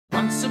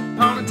Once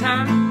upon a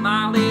time,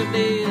 I lived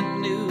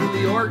in New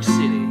York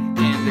City,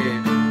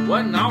 and it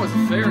wasn't always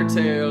a fairy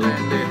tale,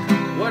 and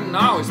it wasn't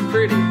always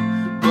pretty,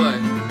 but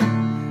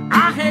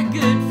I had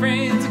good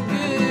friends and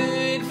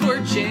good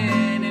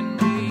fortune,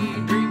 and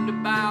we dreamed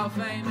about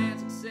fame and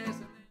success.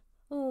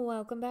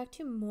 Welcome back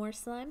to more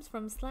slimes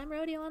from Slime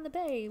Rodeo on the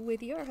Bay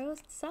with your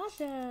host,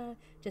 Sasha.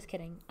 Just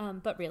kidding.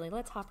 But really,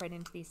 let's hop right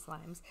into these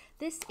slimes.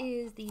 This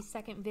is the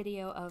second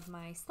video of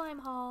my slime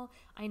haul.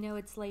 I know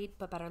it's late,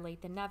 but better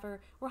late than never.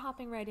 We're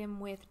hopping right in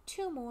with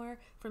two more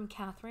from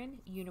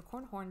Catherine,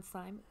 Unicorn Horn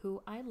Slime,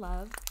 who I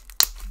love.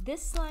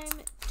 This slime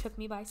took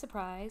me by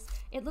surprise.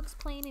 It looks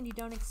plain and you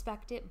don't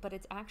expect it, but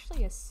it's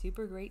actually a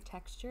super great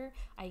texture.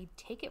 I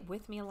take it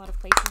with me a lot of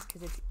places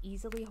because it's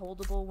easily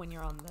holdable when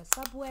you're on the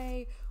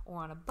subway or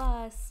on a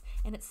bus,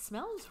 and it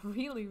smells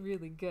really,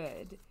 really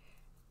good.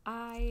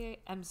 I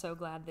am so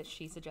glad that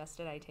she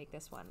suggested I take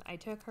this one. I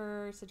took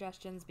her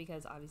suggestions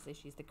because obviously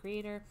she's the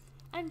creator,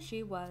 and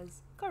she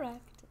was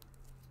correct.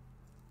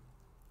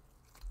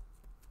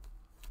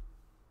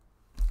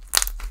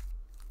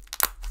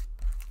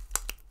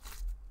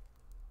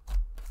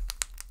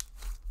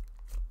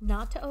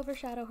 Not to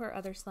overshadow her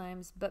other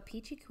slimes, but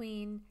Peachy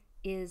Queen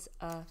is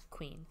a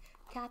queen.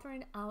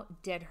 Catherine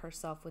outdid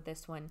herself with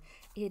this one.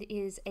 It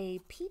is a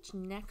peach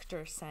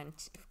nectar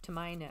scent to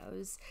my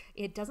nose.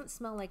 It doesn't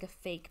smell like a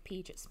fake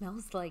peach. It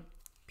smells like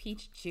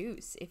peach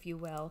juice, if you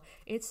will.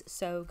 It's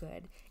so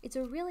good. It's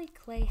a really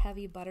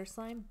clay-heavy butter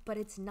slime, but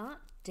it's not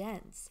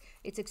dense.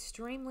 It's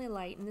extremely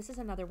light, and this is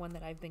another one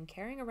that I've been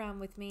carrying around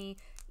with me.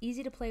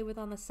 Easy to play with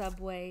on the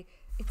subway.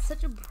 It's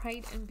such a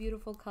bright and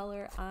beautiful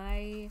color.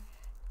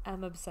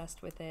 I'm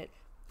obsessed with it.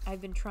 I've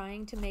been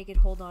trying to make it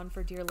hold on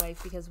for dear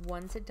life because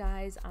once it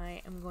dies,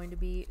 I am going to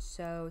be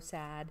so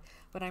sad.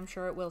 But I'm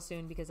sure it will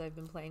soon because I've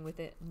been playing with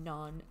it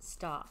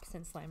non-stop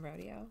since Slime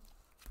Rodeo.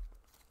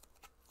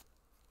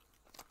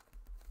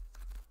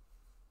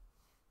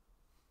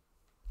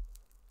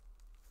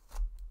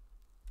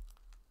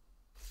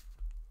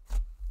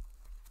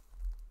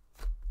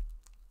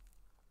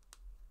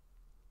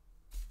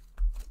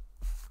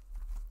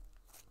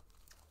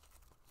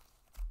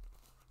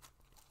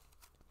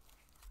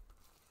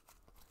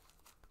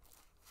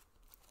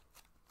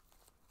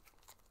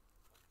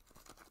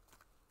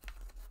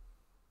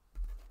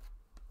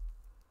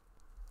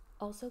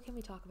 Also, can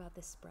we talk about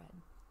this spread?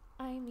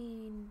 I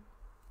mean,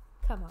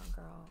 come on,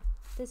 girl.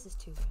 This is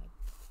too good.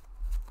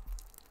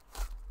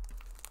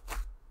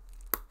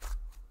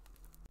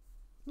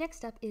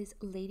 Next up is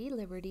Lady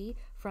Liberty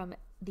from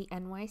the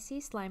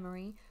NYC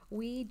Slimery.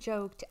 We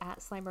joked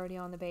at Slime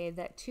Rodeo on the Bay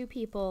that two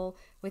people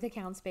with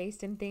accounts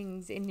based in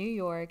things in New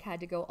York had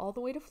to go all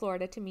the way to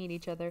Florida to meet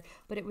each other,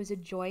 but it was a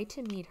joy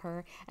to meet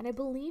her. And I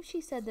believe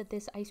she said that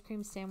this ice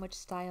cream sandwich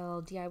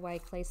style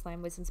DIY clay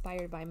slime was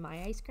inspired by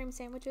my ice cream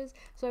sandwiches,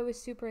 so I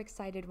was super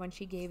excited when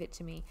she gave it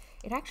to me.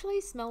 It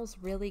actually smells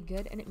really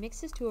good and it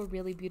mixes to a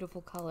really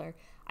beautiful color.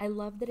 I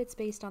love that it's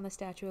based on the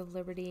Statue of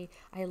Liberty.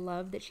 I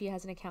love that she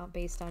has an account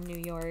based on New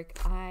York.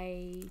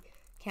 I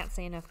can't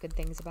say enough good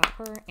things about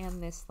her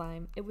and this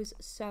slime. It was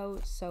so,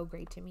 so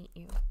great to meet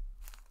you.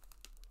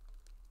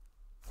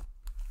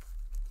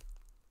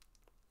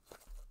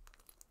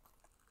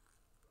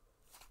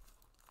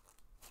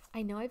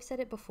 I know I've said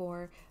it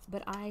before,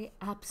 but I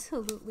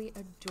absolutely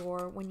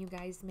adore when you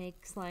guys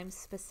make slimes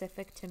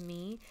specific to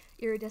me.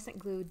 Iridescent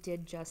Glue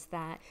did just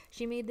that.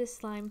 She made this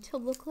slime to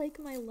look like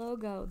my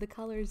logo, the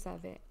colors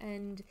of it,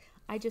 and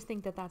I just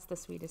think that that's the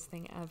sweetest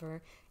thing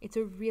ever. It's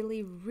a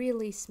really,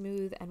 really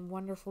smooth and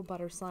wonderful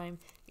butter slime.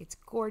 It's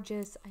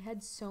gorgeous. I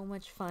had so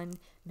much fun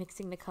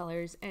mixing the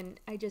colors, and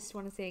I just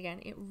want to say again,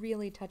 it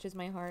really touches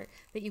my heart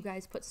that you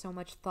guys put so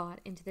much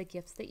thought into the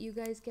gifts that you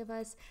guys give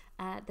us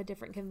at the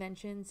different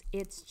conventions.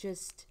 It's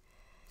just,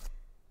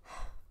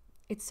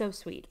 it's so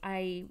sweet.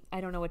 I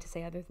don't know what to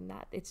say other than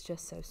that. It's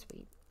just so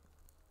sweet.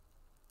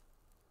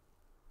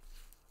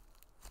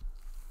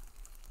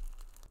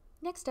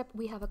 Next up,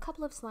 we have a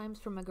couple of slimes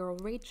from my girl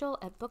Rachel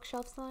at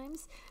Bookshelf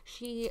Slimes.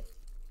 She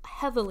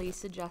heavily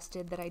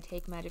suggested that I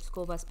take Magic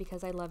School Bus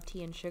because I love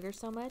tea and sugar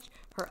so much,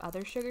 her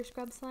other sugar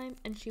scrub slime,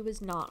 and she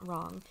was not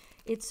wrong.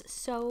 It's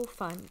so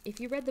fun.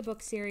 If you read the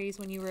book series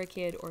when you were a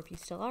kid, or if you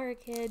still are a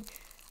kid,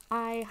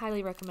 I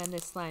highly recommend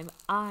this slime.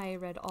 I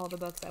read all the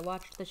books, I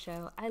watched the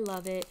show, I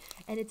love it,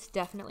 and it's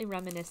definitely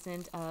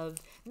reminiscent of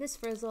Miss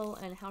Frizzle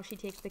and how she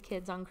takes the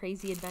kids on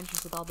crazy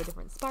adventures with all the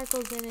different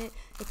sparkles in it.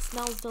 It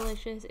smells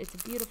delicious, it's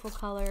a beautiful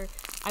color.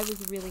 I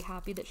was really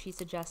happy that she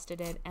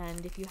suggested it,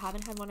 and if you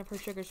haven't had one of her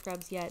sugar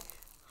scrubs yet,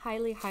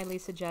 highly, highly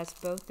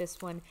suggest both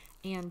this one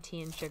and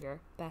Tea and Sugar.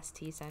 Best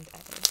tea scent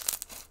ever.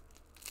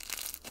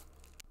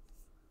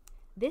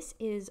 This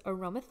is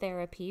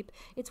Aromatherapy.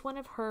 It's one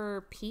of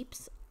her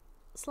Peeps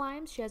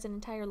slimes. She has an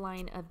entire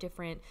line of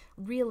different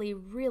really,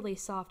 really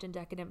soft and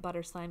decadent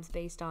butter slimes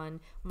based on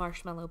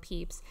marshmallow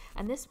Peeps,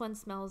 and this one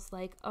smells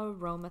like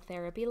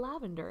aromatherapy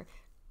lavender.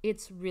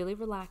 It's really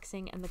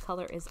relaxing and the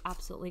color is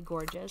absolutely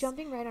gorgeous.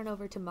 Jumping right on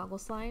over to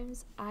Muggle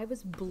Slimes, I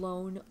was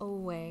blown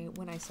away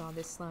when I saw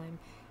this slime.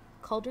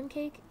 Cauldron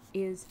Cake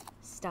is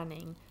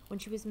stunning. When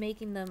she was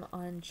making them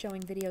on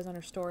showing videos on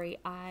her story,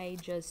 I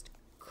just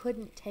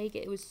couldn't take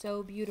it. It was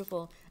so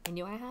beautiful. I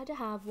knew I had to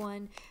have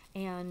one,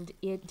 and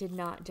it did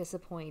not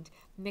disappoint.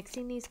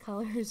 Mixing these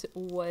colors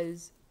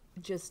was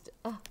just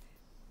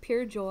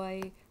pure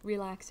joy,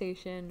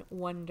 relaxation,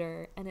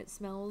 wonder, and it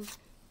smells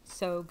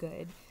so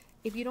good.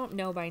 If you don't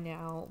know by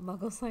now,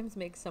 Muggle Slimes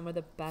make some of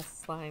the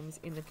best slimes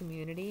in the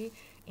community,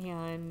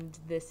 and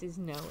this is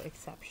no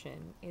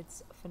exception.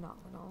 It's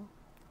phenomenal.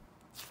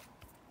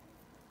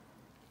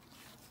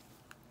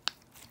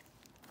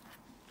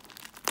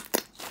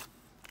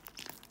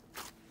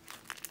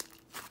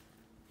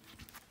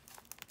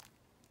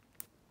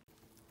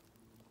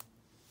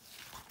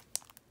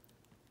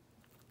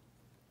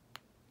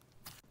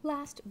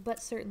 Last, but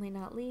certainly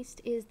not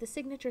least, is the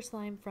signature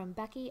slime from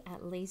Becky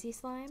at Lazy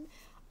Slime.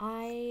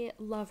 I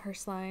love her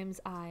slimes.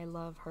 I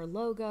love her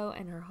logo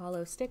and her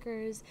hollow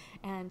stickers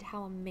and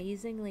how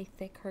amazingly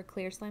thick her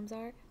clear slimes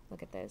are.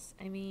 Look at this.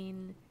 I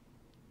mean,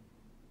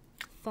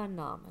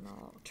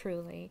 phenomenal,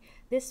 truly.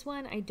 This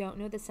one I don't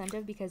know the scent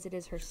of because it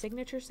is her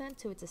signature scent,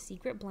 so it's a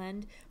secret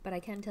blend, but I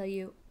can tell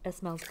you it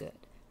smells good.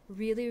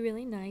 Really,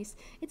 really nice.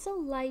 It's a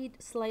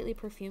light, slightly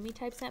perfumey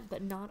type scent,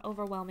 but not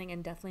overwhelming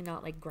and definitely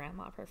not like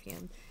grandma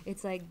perfume.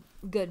 It's like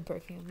good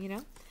perfume, you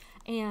know?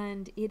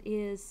 And it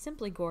is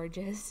simply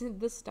gorgeous.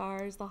 The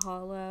stars, the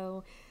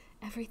hollow,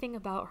 everything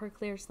about her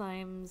clear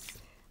slimes.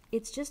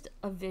 It's just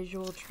a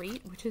visual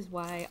treat, which is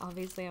why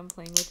obviously I'm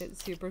playing with it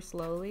super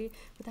slowly,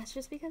 but that's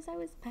just because I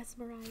was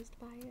mesmerized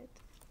by it.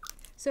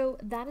 So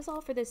that is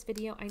all for this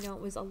video. I know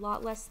it was a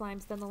lot less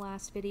slimes than the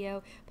last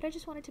video, but I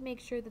just wanted to make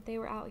sure that they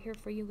were out here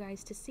for you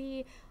guys to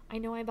see. I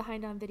know I'm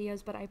behind on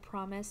videos, but I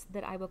promise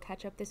that I will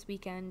catch up this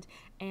weekend,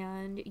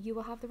 and you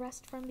will have the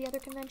rest from the other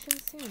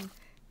conventions soon.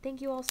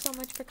 Thank you all so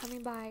much for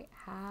coming by.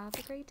 Have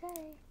a great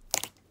day.